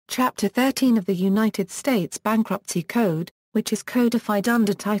Chapter 13 of the United States Bankruptcy Code, which is codified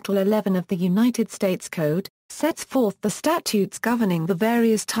under Title 11 of the United States Code, sets forth the statutes governing the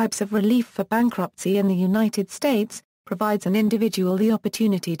various types of relief for bankruptcy in the United States, provides an individual the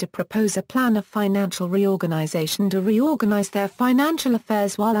opportunity to propose a plan of financial reorganization to reorganize their financial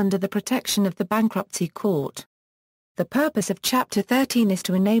affairs while under the protection of the Bankruptcy Court. The purpose of Chapter 13 is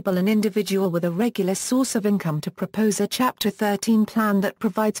to enable an individual with a regular source of income to propose a Chapter 13 plan that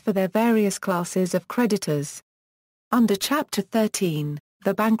provides for their various classes of creditors. Under Chapter 13,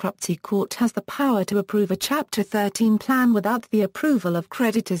 the Bankruptcy Court has the power to approve a Chapter 13 plan without the approval of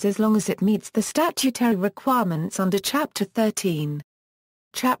creditors as long as it meets the statutory requirements under Chapter 13.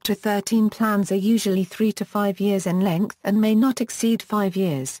 Chapter 13 plans are usually 3 to 5 years in length and may not exceed 5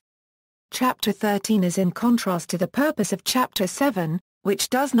 years. Chapter 13 is in contrast to the purpose of Chapter 7, which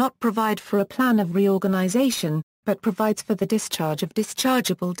does not provide for a plan of reorganization, but provides for the discharge of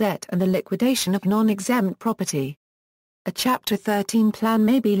dischargeable debt and the liquidation of non-exempt property. A Chapter 13 plan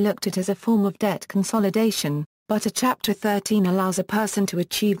may be looked at as a form of debt consolidation, but a Chapter 13 allows a person to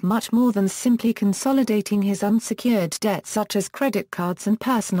achieve much more than simply consolidating his unsecured debt such as credit cards and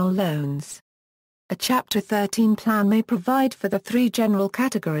personal loans. A Chapter 13 plan may provide for the three general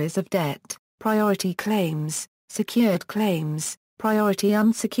categories of debt: priority claims, secured claims, priority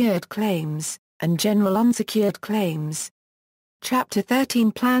unsecured claims, and general unsecured claims. Chapter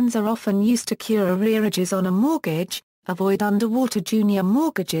 13 plans are often used to cure arrearages on a mortgage, avoid underwater junior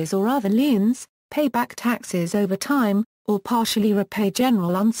mortgages or other liens, pay back taxes over time, or partially repay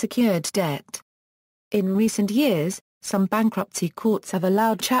general unsecured debt. In recent years, some bankruptcy courts have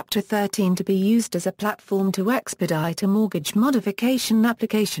allowed Chapter 13 to be used as a platform to expedite a mortgage modification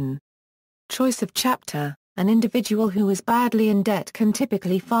application. Choice of chapter: an individual who is badly in debt can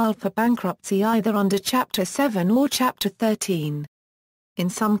typically file for bankruptcy either under Chapter 7 or Chapter 13. In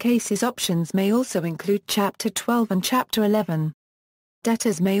some cases options may also include Chapter 12 and Chapter 11.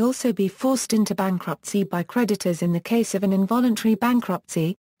 Debtors may also be forced into bankruptcy by creditors in the case of an involuntary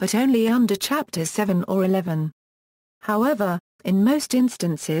bankruptcy, but only under Chapters 7 or 11. However, in most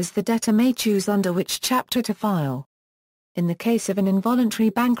instances the debtor may choose under which chapter to file. In the case of an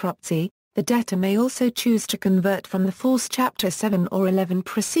involuntary bankruptcy, the debtor may also choose to convert from the forced Chapter 7 or 11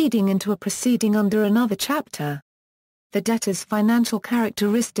 proceeding into a proceeding under another chapter. The debtor's financial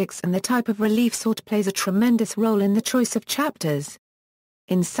characteristics and the type of relief sought plays a tremendous role in the choice of chapters.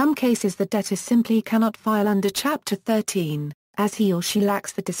 In some cases the debtor simply cannot file under Chapter 13, as he or she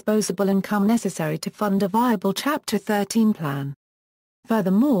lacks the disposable income necessary to fund a viable Chapter 13 plan.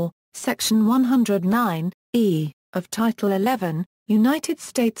 Furthermore, Section 109(e) of Title 11, United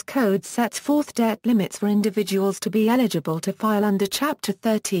States Code sets forth debt limits for individuals to be eligible to file under Chapter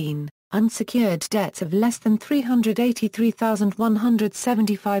 13, unsecured debts of less than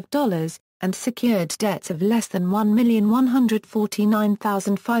 $383,175, and secured debts of less than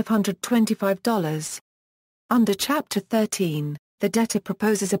 $1,149,525. Under Chapter 13, the debtor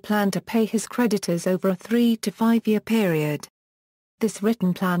proposes a plan to pay his creditors over a 3 to 5 year period. This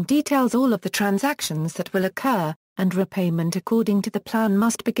written plan details all of the transactions that will occur, and repayment according to the plan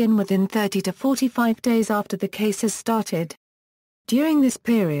must begin within 30 to 45 days after the case has started. During this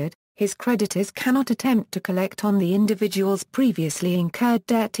period, his creditors cannot attempt to collect on the individual's previously incurred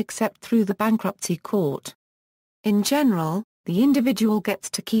debt except through the Bankruptcy Court. In general, the individual gets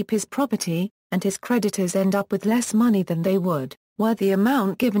to keep his property, and his creditors end up with less money than they would, were the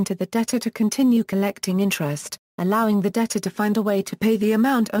amount given to the debtor to continue collecting interest, allowing the debtor to find a way to pay the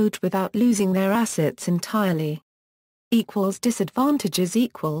amount owed without losing their assets entirely. Disadvantages.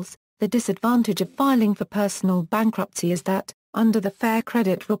 The disadvantage of filing for personal bankruptcy is that, under the Fair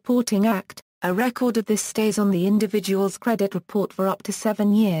Credit Reporting Act, a record of this stays on the individual's credit report for up to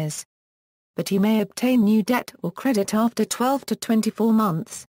 7 years. But he may obtain new debt or credit after 12 to 24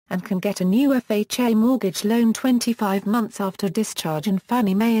 months, and can get a new FHA mortgage loan 25 months after discharge and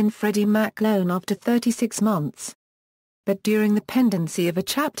Fannie Mae and Freddie Mac loan after 36 months. But during the pendency of a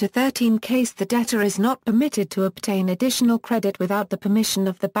Chapter 13 case the debtor is not permitted to obtain additional credit without the permission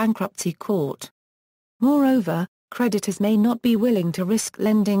of the Bankruptcy Court. Moreover, creditors may not be willing to risk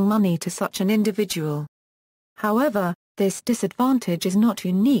lending money to such an individual. However, this disadvantage is not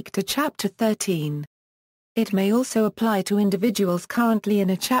unique to Chapter 13. It may also apply to individuals currently in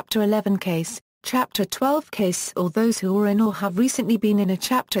a Chapter 11 case, Chapter 12 case, or those who are in or have recently been in a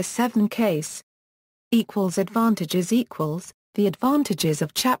Chapter 7 case. Advantages. The advantages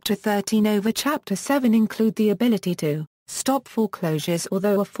of Chapter 13 over Chapter 7 include the ability to stop foreclosures,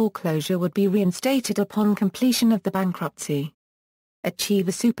 although a foreclosure would be reinstated upon completion of the bankruptcy. Achieve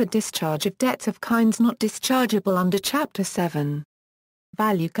a super discharge of debts of kinds not dischargeable under Chapter 7.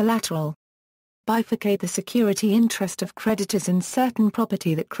 Value collateral. Bifurcate the security interest of creditors in certain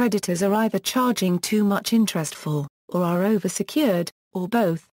property that creditors are either charging too much interest for, or are oversecured, or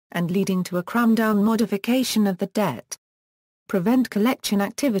both, and leading to a cram-down modification of the debt. Prevent collection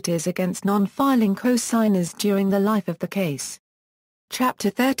activities against non-filing co-signers during the life of the case. Chapter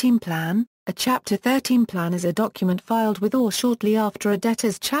 13 Plan. A Chapter 13 plan is a document filed with or shortly after a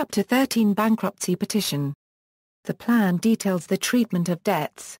debtor's Chapter 13 bankruptcy petition. The plan details the treatment of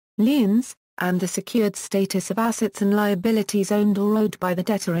debts, liens, and the secured status of assets and liabilities owned or owed by the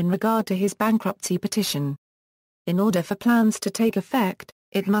debtor in regard to his bankruptcy petition. In order for plans to take effect,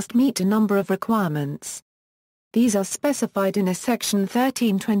 it must meet a number of requirements. These are specified in a Section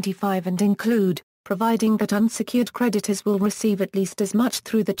 1325 and include, providing that unsecured creditors will receive at least as much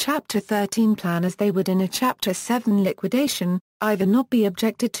through the Chapter 13 plan as they would in a Chapter 7 liquidation, either not be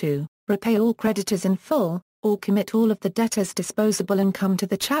objected to, repay all creditors in full, or commit all of the debtor's disposable income to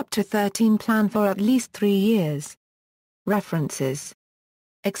the Chapter 13 plan for at least 3 years. References.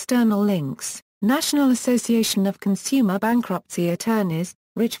 External links: National Association of Consumer Bankruptcy Attorneys,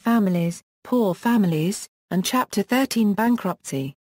 Rich Families, Poor Families, and Chapter 13 Bankruptcy.